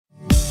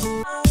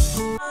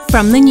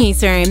From the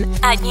newsroom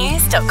at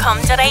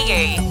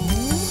news.com.au.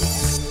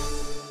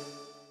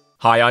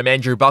 Hi, I'm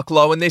Andrew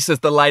Bucklow and this is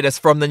the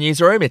latest from the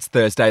newsroom. It's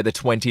Thursday the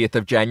 20th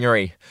of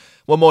January.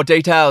 Well, more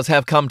details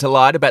have come to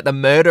light about the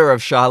murder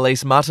of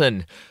Charlize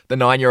Mutton. The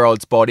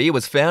 9-year-old's body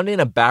was found in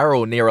a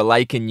barrel near a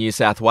lake in New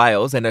South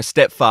Wales and her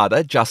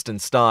stepfather, Justin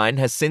Stein,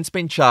 has since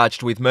been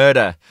charged with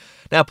murder.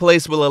 Now,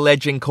 police will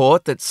allege in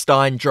court that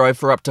Stein drove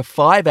for up to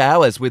 5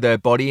 hours with her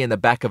body in the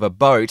back of a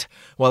boat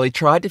while he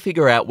tried to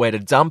figure out where to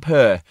dump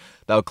her.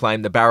 They'll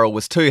claim the barrel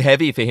was too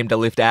heavy for him to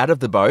lift out of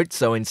the boat,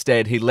 so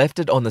instead he left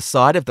it on the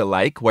side of the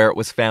lake where it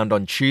was found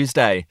on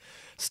Tuesday.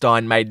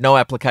 Stein made no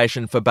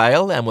application for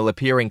bail and will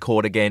appear in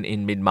court again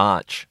in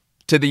mid-March.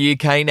 To the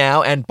UK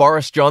now, and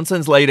Boris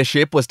Johnson's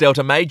leadership was dealt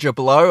a major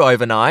blow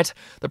overnight.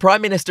 The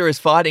Prime Minister is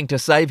fighting to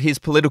save his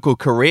political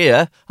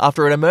career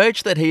after it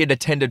emerged that he had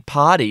attended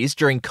parties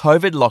during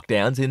COVID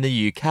lockdowns in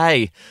the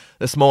UK.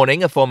 This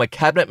morning, a former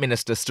Cabinet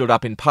Minister stood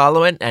up in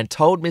Parliament and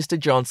told Mr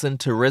Johnson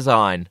to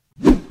resign.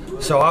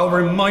 So I'll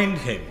remind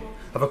him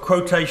of a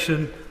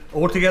quotation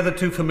altogether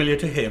too familiar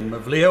to him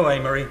of Leo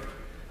Amery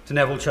to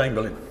Neville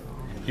Chamberlain.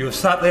 You have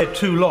sat there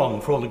too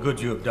long for all the good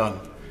you have done.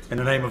 In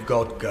the name of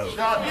God, go.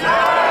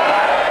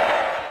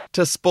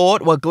 To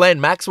sport, well,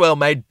 Glenn Maxwell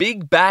made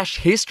Big Bash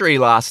history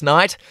last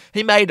night.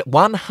 He made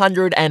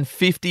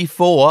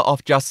 154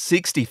 off just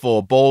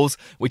 64 balls,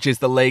 which is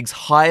the league's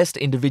highest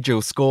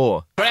individual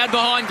score. Crowd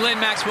behind Glenn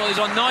Maxwell. He's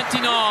on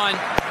 99.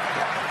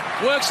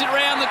 Works it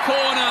round the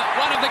corner.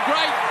 One of the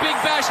great Big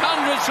Bash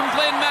hundreds from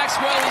Glenn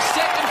Maxwell. His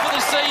second for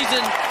the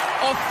season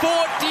of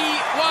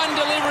 41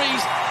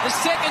 deliveries. The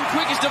second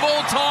quickest of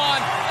all time.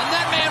 And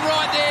that man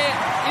right there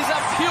is a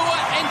pure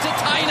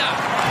entertainer.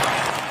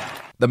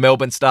 The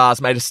Melbourne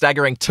Stars made a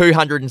staggering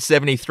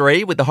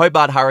 273, with the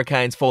Hobart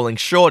Hurricanes falling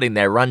short in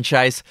their run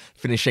chase,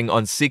 finishing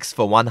on 6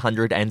 for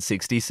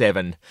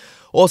 167.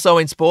 Also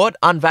in sport,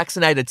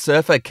 unvaccinated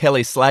surfer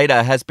Kelly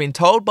Slater has been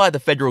told by the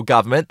federal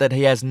government that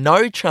he has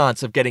no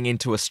chance of getting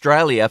into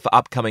Australia for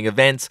upcoming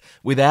events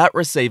without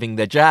receiving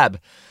the jab.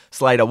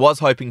 Slater was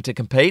hoping to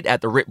compete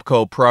at the Rip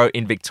Curl Pro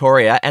in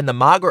Victoria and the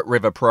Margaret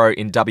River Pro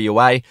in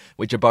WA,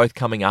 which are both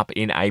coming up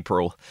in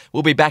April.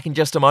 We'll be back in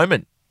just a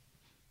moment.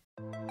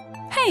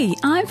 Hey,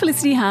 I'm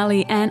Felicity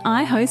Harley and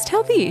I host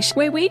Healthyish,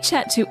 where we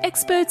chat to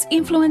experts,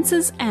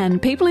 influencers and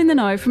people in the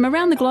know from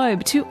around the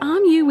globe to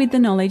arm you with the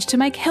knowledge to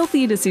make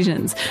healthier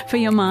decisions for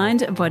your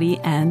mind, body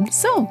and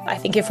soul. I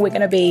think if we're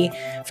going to be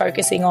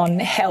focusing on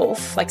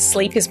health, like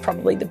sleep is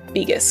probably the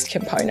biggest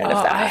component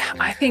of that.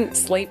 I think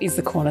sleep is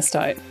the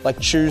cornerstone. Like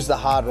choose the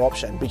harder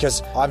option,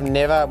 because I've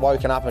never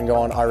woken up and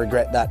gone, I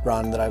regret that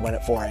run that I went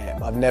at 4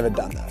 a.m. I've never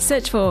done that.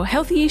 Search for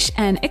Healthyish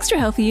and Extra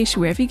Healthyish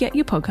wherever you get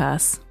your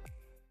podcasts.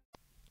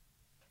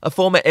 A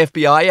former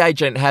FBI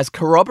agent has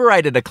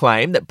corroborated a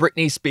claim that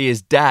Britney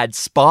Spears' dad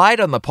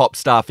spied on the pop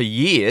star for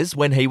years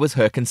when he was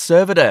her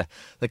conservator.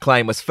 The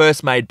claim was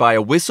first made by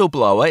a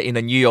whistleblower in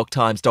a New York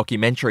Times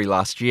documentary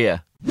last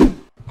year.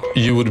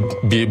 You would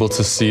be able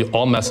to see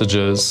all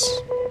messages,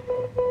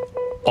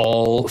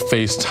 all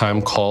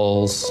FaceTime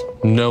calls,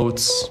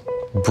 notes,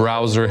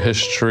 browser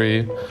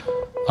history,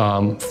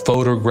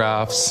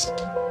 photographs.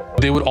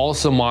 They would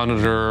also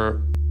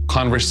monitor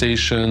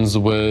conversations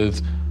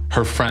with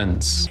her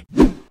friends.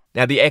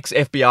 Now, the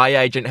ex-FBI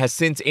agent has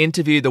since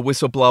interviewed the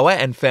whistleblower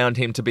and found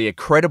him to be a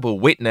credible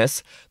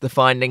witness. The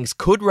findings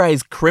could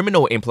raise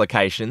criminal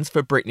implications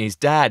for Britney's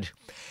dad.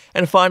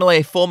 And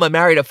finally, former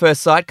Married at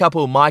First Sight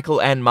couple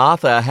Michael and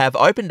Martha have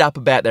opened up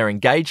about their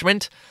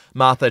engagement.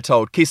 Martha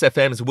told Kiss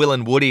FM's Will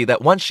and Woody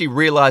that once she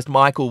realised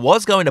Michael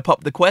was going to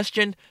pop the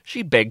question,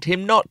 she begged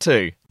him not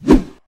to.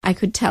 I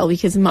could tell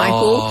because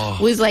Michael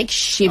was like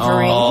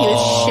shivering. He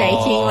was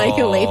shaking like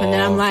a leaf, and then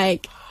I'm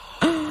like...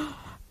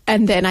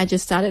 And then I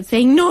just started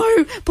saying, no,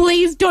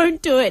 please don't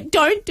do it.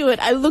 Don't do it.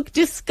 I look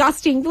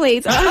disgusting,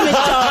 please. I'm a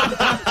dog.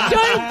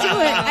 Don't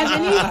do it. And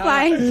then he's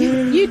like,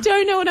 you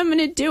don't know what I'm going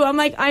to do. I'm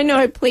like, I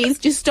know, please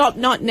just stop.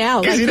 Not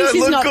now. Like, you this don't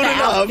is look not good the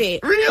enough. outfit.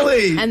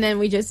 Really? And then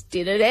we just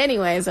did it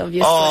anyways,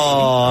 obviously.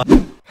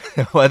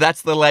 Well,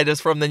 that's the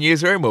latest from the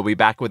newsroom. We'll be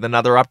back with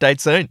another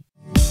update soon.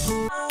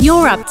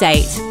 Your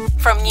update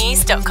from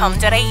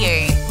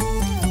news.com.au.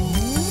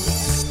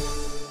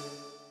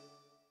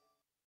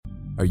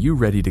 Are you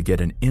ready to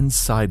get an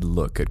inside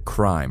look at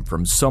crime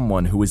from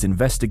someone who has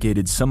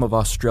investigated some of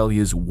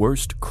Australia's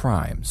worst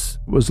crimes?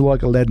 It was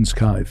like Aladdin's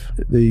Cave.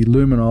 The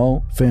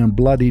luminol found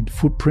bloodied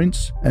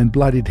footprints and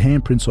bloodied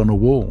handprints on a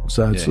wall,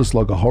 so it's just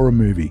like a horror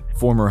movie.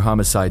 Former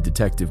homicide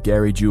detective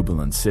Gary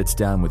Jubilant sits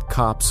down with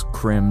cops,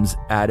 crims,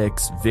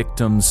 addicts,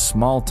 victims,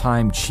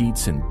 small-time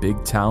cheats, and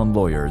big-town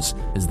lawyers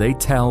as they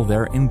tell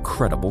their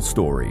incredible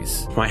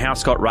stories. My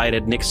house got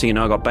raided. Next thing you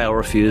know, I got bail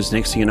refused.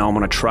 Next thing you know, I'm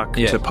on a truck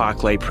to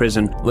Parklea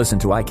Prison. Listen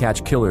to I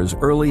Catch Killers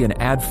early and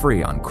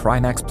ad-free on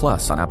Crimex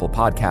Plus on Apple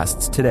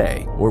Podcasts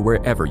today or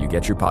wherever you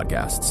get your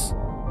podcasts.